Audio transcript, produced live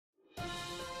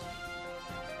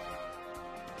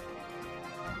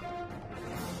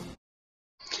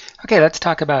Okay, let's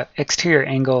talk about exterior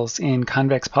angles in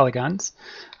convex polygons.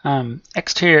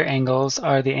 Exterior angles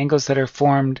are the angles that are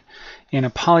formed in a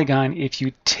polygon if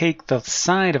you take the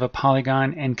side of a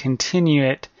polygon and continue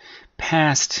it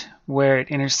past where it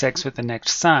intersects with the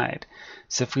next side.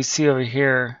 So if we see over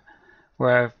here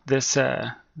where this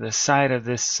the side of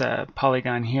this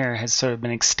polygon here has sort of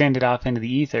been extended off into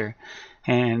the ether,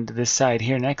 and this side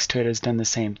here next to it has done the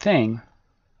same thing,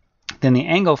 then the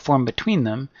angle formed between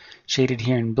them, shaded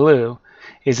here in blue,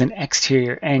 is an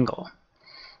exterior angle.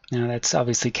 Now that's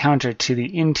obviously counter to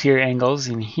the interior angles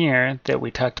in here that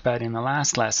we talked about in the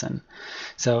last lesson.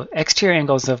 So exterior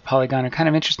angles of polygon are kind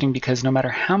of interesting because no matter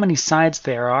how many sides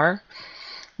there are,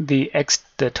 the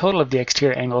total of the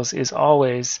exterior angles is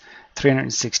always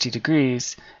 360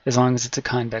 degrees as long as it's a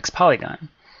convex polygon,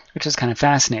 which is kind of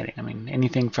fascinating. I mean,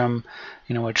 anything from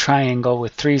a triangle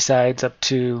with 3 sides up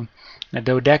to a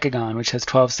dodecagon, which has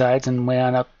 12 sides, and way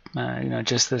on up,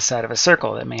 just the side of a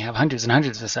circle that may have hundreds and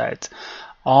hundreds of sides.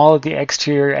 All of the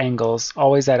exterior angles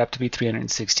always add up to be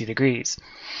 360 degrees.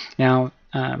 Now,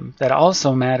 that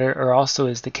also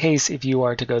is the case if you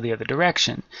are to go the other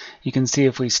direction. You can see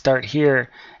if we start here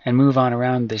and move on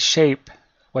around this shape,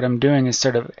 what I'm doing is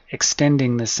sort of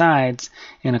extending the sides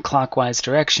in a clockwise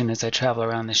direction as I travel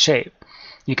around the shape.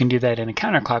 You can do that in a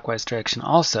counterclockwise direction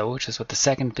also, which is what the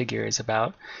second figure is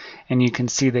about. And you can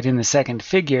see that in the second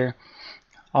figure,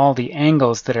 all the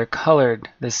angles that are colored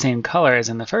the same color as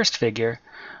in the first figure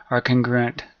are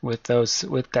congruent with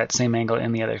that same angle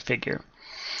in the other figure.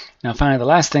 Now finally, the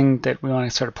last thing that we want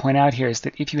to sort of point out here is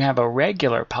that if you have a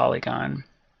regular polygon,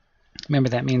 remember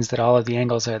that means that all of the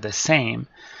angles are the same.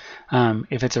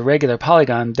 If it's a regular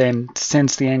polygon, then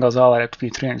since the angles all add up to be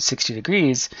 360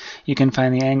 degrees, you can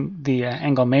find the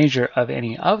angle measure of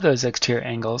any of those exterior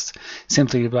angles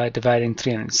simply by dividing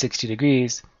 360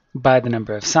 degrees by the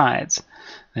number of sides.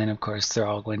 Then, of course, they're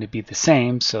all going to be the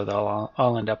same, so they'll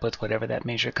all end up with whatever that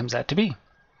measure comes out to be.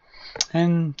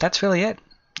 And that's really it.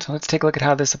 So let's take a look at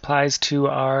how this applies to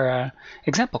our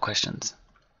example questions.